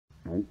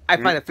I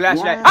find the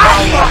flashlight.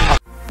 Ah!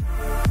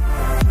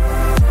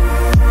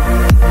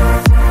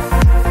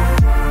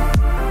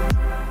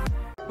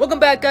 Welcome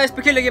back, guys.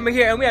 Peculiar Gamer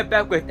here, and we are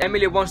back with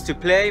Emily Wants to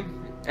Play.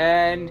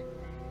 And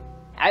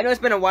I know it's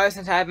been a while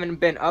since I haven't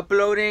been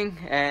uploading,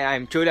 and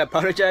I'm truly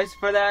apologize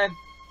for that.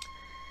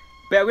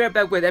 But we are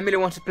back with Emily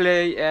Wants to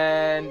Play,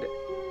 and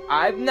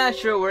I'm not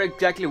sure where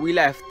exactly we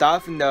left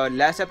off in the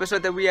last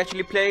episode that we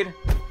actually played.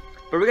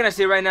 But we're gonna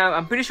see right now.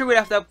 I'm pretty sure we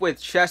left up with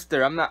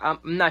Chester. I'm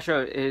not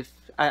sure if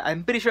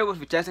I'm pretty sure it was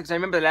with Chester, because I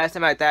remember the last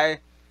time I died,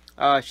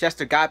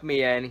 Chester got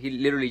me and he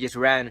literally just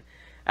ran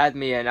at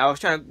me, and I was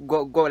trying to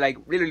go like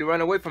literally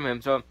run away from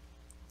him. So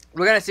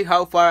we're gonna see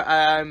how far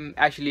I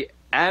actually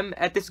am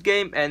at this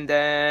game, and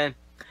then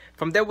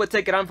from there we'll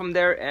take it on from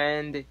there.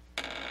 And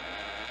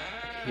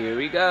here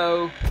we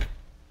go.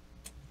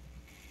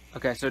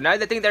 Okay, so now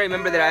the thing that I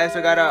remember that I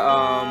also gotta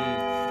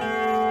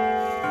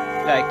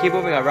like keep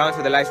moving around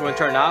so the lights won't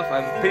turn off.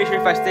 I'm pretty sure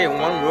if I stay in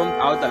one room,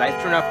 all the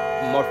lights turn off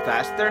more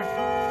faster.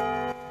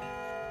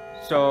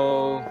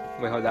 So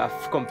wait, hold on.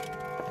 I've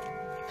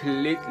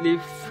completely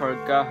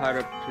forgot how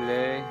to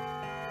play.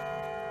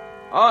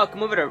 Oh, I can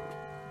move it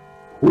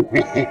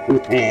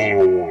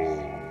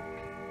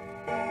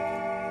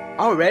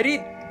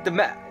already. The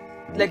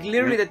like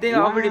literally the thing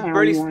already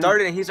barely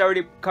started and he's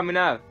already coming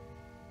out.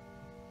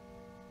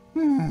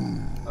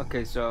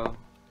 Okay, so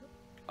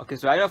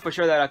I know for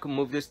sure that I can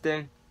move this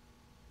thing.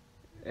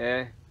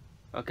 Okay,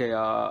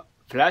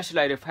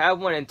 flashlight. If I have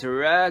one,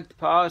 interact,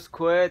 pause,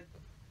 quit,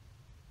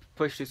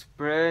 push to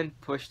sprint,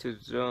 push to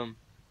zoom.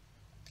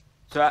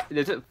 So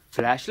there's a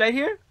flashlight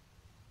here?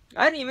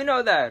 I didn't even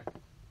know that.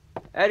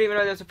 I didn't even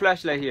know there's a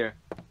flashlight here.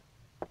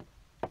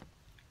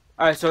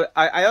 Alright, so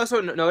I also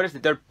noticed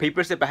that there are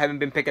papers that I haven't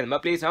been picking them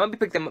up lately. So I'm gonna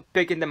be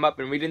picking them up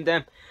and reading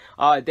them.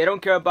 They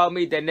don't care about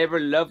me. They never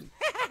loved.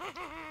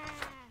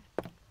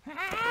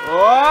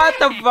 What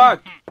the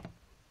fuck?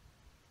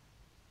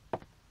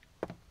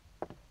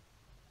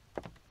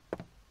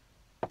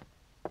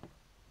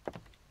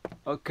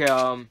 Okay,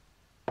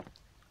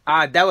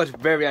 that was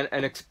very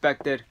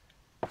unexpected.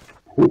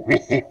 Oh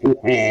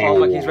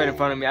my, he's right in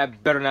front of me. I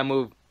better not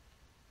move.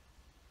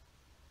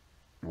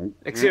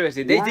 Like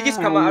seriously, they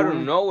just come out of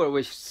nowhere,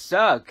 which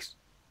sucks.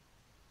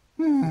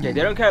 Yeah, they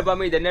don't care about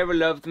me. They never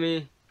loved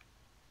me.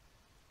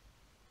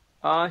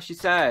 She's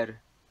sad.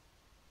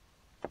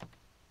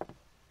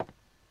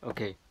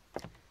 Okay,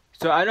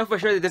 so I know for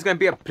sure that there's gonna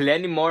be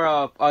plenty more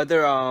of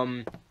other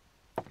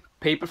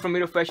papers for me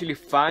to actually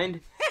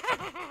find.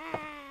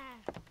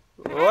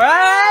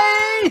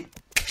 Wait!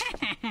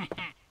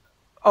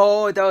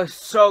 Oh, that was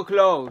so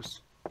close.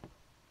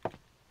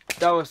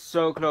 That was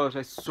so close,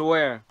 I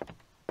swear.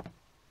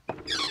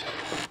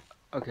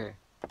 Okay.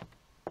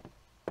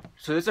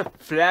 So there's a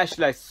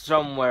flashlight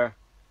somewhere.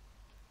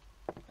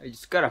 I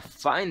just gotta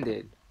find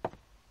it.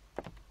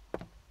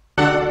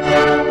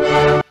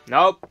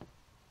 Nope.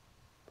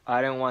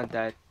 I didn't want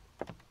that.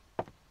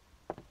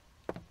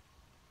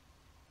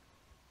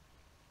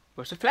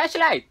 Where's the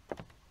flashlight?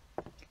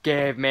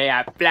 Give me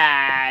a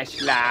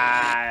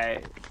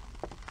flashlight.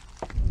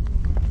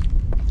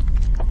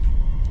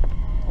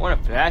 I want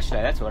a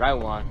flashlight, that's what I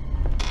want.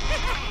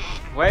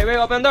 Wait,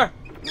 open the door.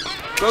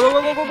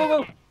 Go.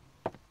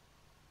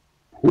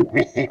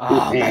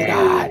 Oh my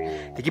god,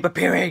 they keep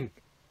appearing.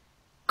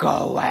 Go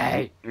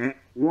away.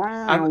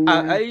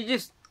 I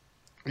just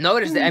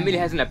noticed that Emily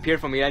hasn't appeared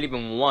for me not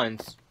even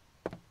once.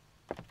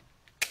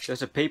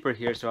 There's a paper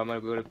here, so I'm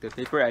gonna go look at the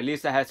paper. At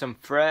least I had some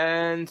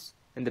friends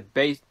in the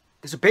base.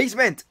 There's a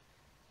basement!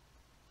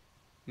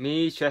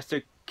 Me,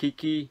 Chester,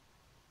 Kiki.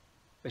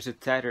 There's the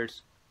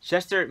tatters.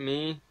 Chester,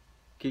 me,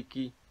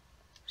 Kiki.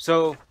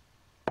 So,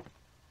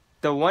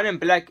 the one in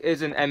black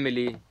isn't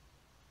Emily.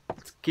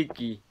 It's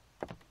Kiki.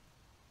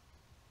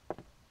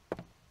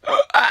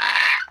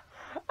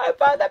 I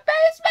found the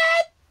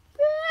basement!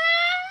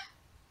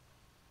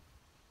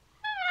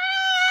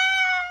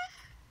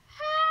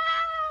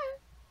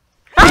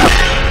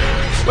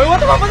 Wait, what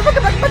the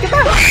fuck? Get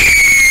back!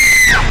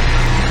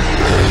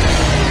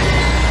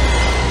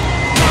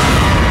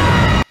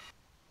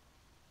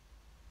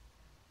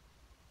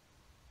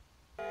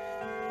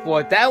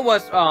 Well, that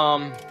was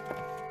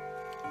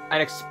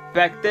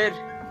unexpected.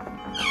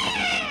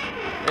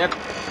 Yep.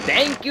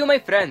 Thank you, my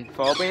friend,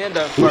 for opening the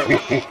door.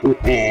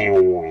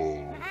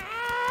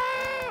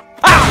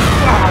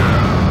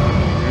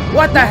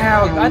 What the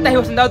hell? I thought he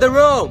was in the other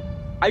room.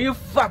 Are you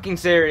fucking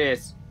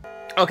serious?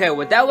 Okay,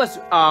 well that was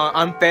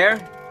unfair,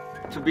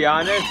 to be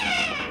honest.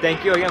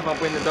 Thank you again for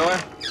opening the door.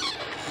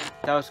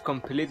 That was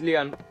completely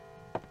I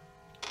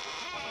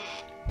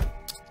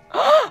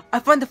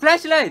found the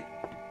flashlight.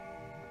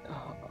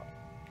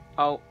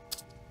 Oh.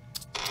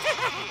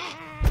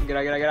 Get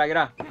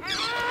out.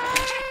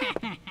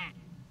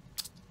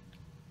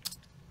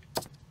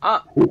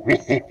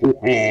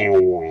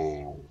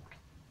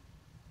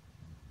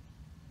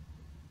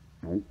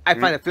 I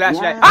find the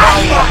flashlight.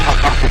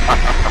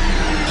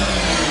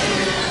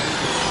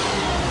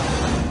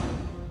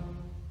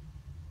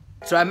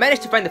 So I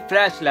managed to find the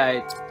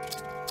flashlight.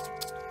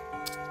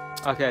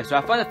 Okay, so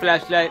I found the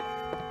flashlight.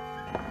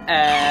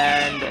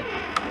 And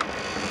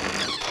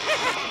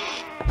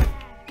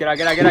get out,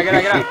 get out, get out, get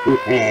out, get out.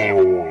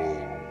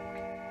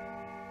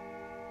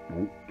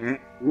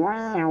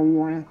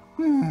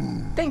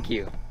 Thank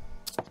you.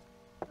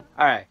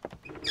 Alright.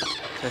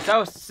 So as I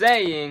was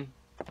saying,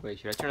 wait,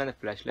 should I turn on the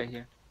flashlight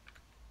here?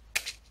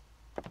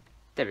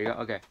 There we go,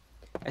 okay.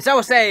 As I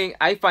was saying,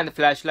 I find the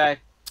flashlight.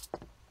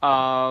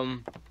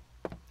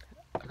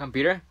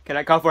 Computer, can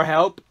I call for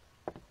help?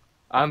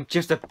 I'm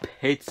just a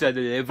pizza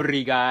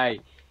delivery guy.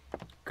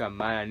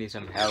 Come on, I need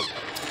some help.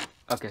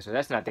 Okay, so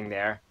that's nothing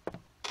there.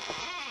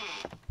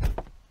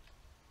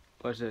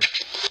 What's this?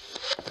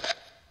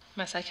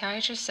 My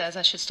psychiatrist says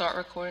I should start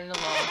recording alone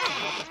to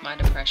help with my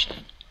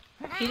depression.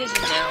 He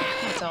doesn't know.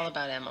 It's all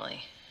about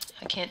Emily.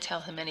 I can't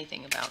tell him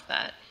anything about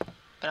that,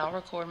 but I'll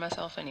record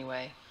myself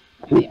anyway.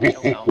 Maybe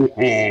it'll help.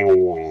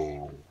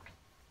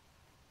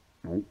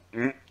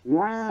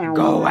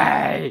 Go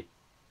away!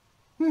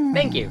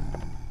 Thank you.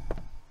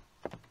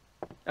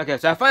 Okay,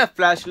 so I found a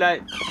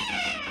flashlight.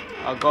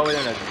 I'll go with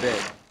it in a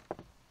bit.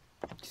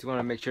 Just want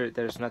to make sure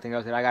there's nothing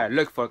else that I gotta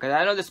look for, because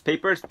I know there's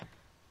papers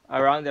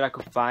around that I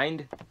could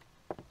find.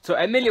 So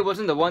Emily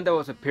wasn't the one that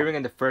was appearing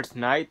in the first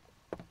night.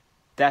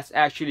 That's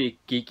actually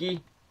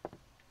Kiki.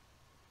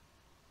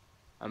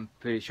 I'm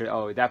pretty sure.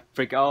 Oh, that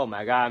freak! Oh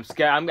my god, I'm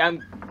scared.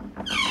 I'm.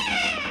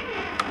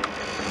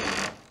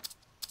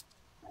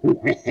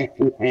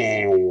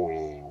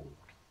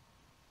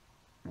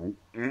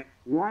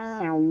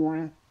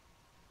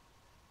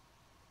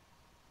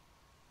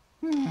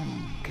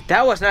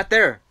 That was not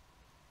there.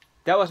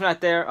 That was not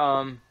there.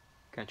 Can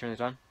I turn this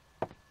on?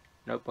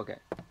 Nope. Okay.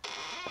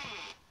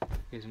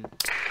 Here's another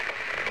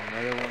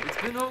one.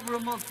 It's been over a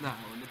month now,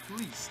 and the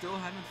police still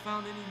haven't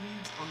found any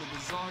leads on the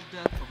bizarre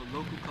death of a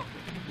local couple.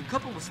 The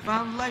couple was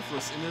found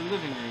lifeless in their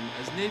living room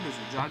as neighbors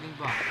were jogging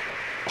by.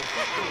 The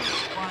front door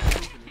was wide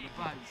open, and the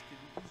bodies could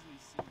be easily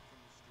seen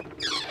from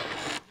the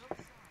street.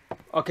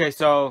 Okay,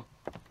 so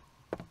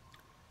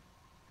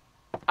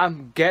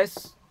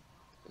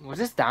was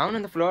this down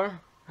on the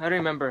floor? I don't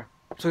remember.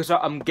 So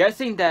I'm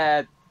guessing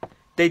that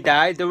they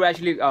died. They were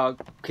actually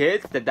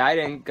kids that died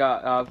and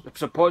got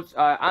supposed.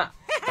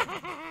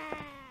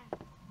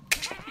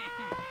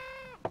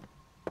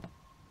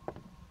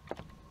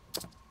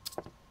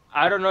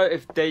 I don't know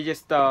if they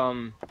just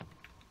oh,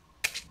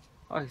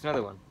 here's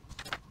another one.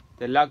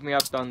 They locked me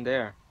up down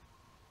there.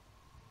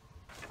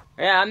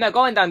 Yeah, I'm not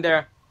going down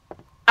there.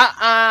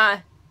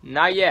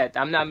 Not yet.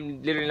 I'm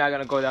literally not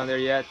gonna go down there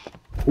yet.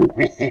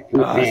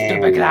 Oh,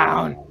 stupid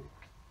clown.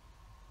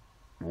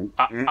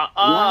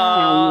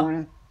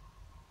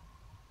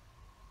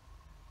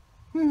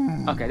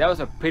 Okay, that was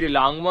a pretty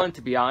long one,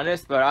 to be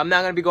honest, but I'm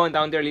not gonna be going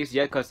down there at least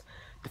yet, because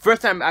the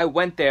first time I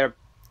went there,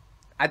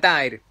 I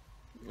died.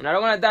 And I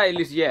don't wanna die at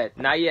least yet.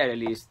 Not yet, at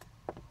least.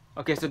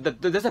 Okay, so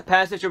there's a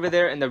passage over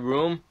there in the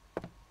room,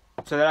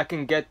 so that I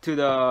can get to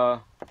the...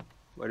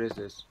 What is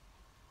this?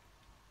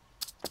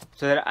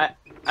 So that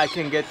I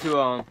can get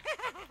to,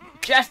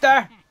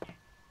 Chester!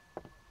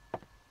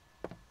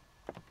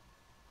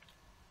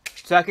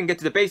 So I can get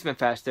to the basement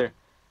faster.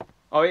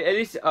 Oh, at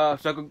least, so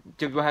I could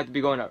have to be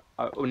going,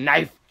 oh,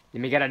 knife!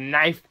 Let me get a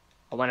knife!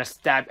 I wanna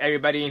stab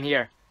everybody in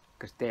here.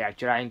 Because they are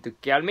trying to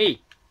kill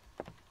me.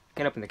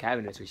 Can't open the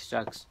cabinets, which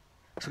sucks.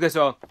 Okay,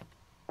 so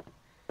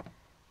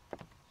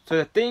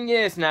the thing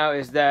is now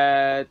is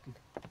that...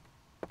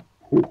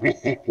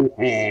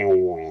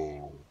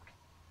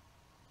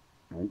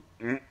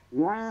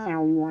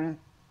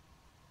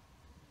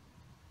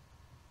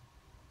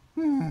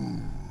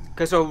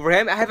 Okay, so for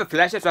him, I have a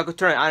flashlight so I could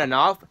turn it on and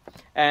off.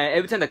 And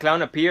every time the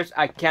clown appears,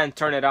 I can't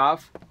turn it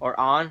off or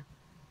on.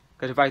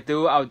 Because if I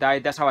do, I'll die.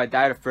 That's how I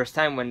died the first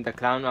time when the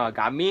clown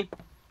got me.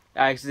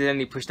 I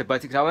accidentally pushed the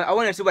button. So I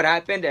want to see what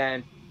happened,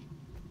 and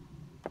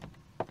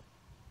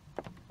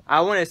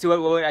I want to see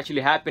what would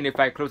actually happen if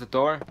I close the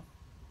door.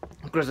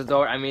 Close the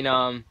door, I mean,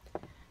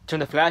 turn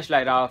the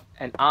flashlight off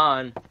and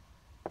on.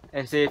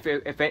 And see if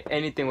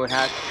anything would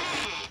happen.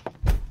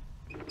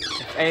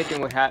 If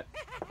anything would happen.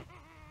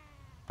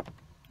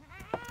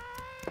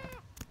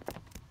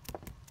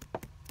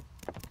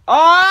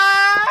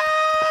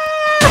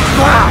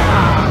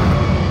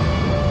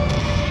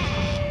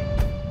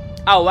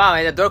 Oh wow,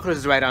 and the door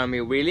closes right on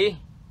me. Really?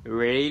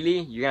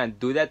 Really? You're gonna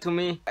do that to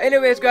me?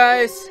 Anyways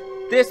guys,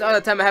 this is all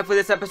the time I have for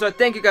this episode.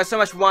 Thank you guys so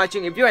much for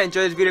watching. If you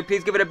enjoyed this video,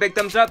 please give it a big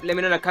thumbs up. Let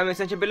me know in the comment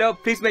section below.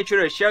 Please make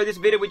sure to share this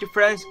video with your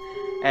friends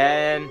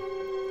and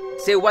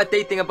say what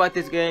they think about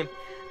this game.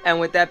 And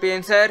with that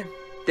being said,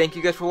 thank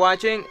you guys for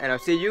watching, and I'll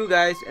see you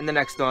guys in the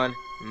next one.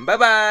 Bye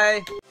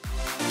bye!